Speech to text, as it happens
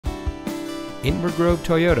Inver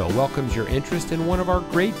Toyota welcomes your interest in one of our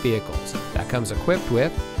great vehicles that comes equipped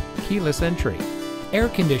with keyless entry, air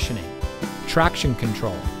conditioning, traction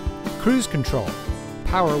control, cruise control,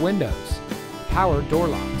 power windows, power door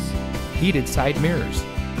locks, heated side mirrors,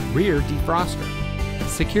 rear defroster,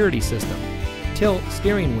 security system, tilt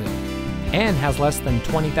steering wheel, and has less than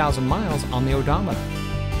 20,000 miles on the odometer.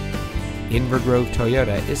 Inver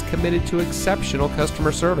Toyota is committed to exceptional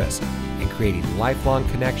customer service and creating lifelong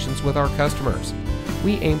connections with our customers.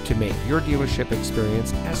 We aim to make your dealership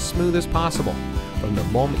experience as smooth as possible, from the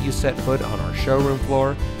moment you set foot on our showroom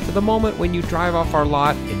floor to the moment when you drive off our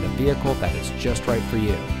lot in the vehicle that is just right for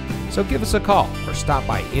you. So give us a call or stop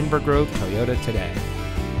by Inver Toyota today.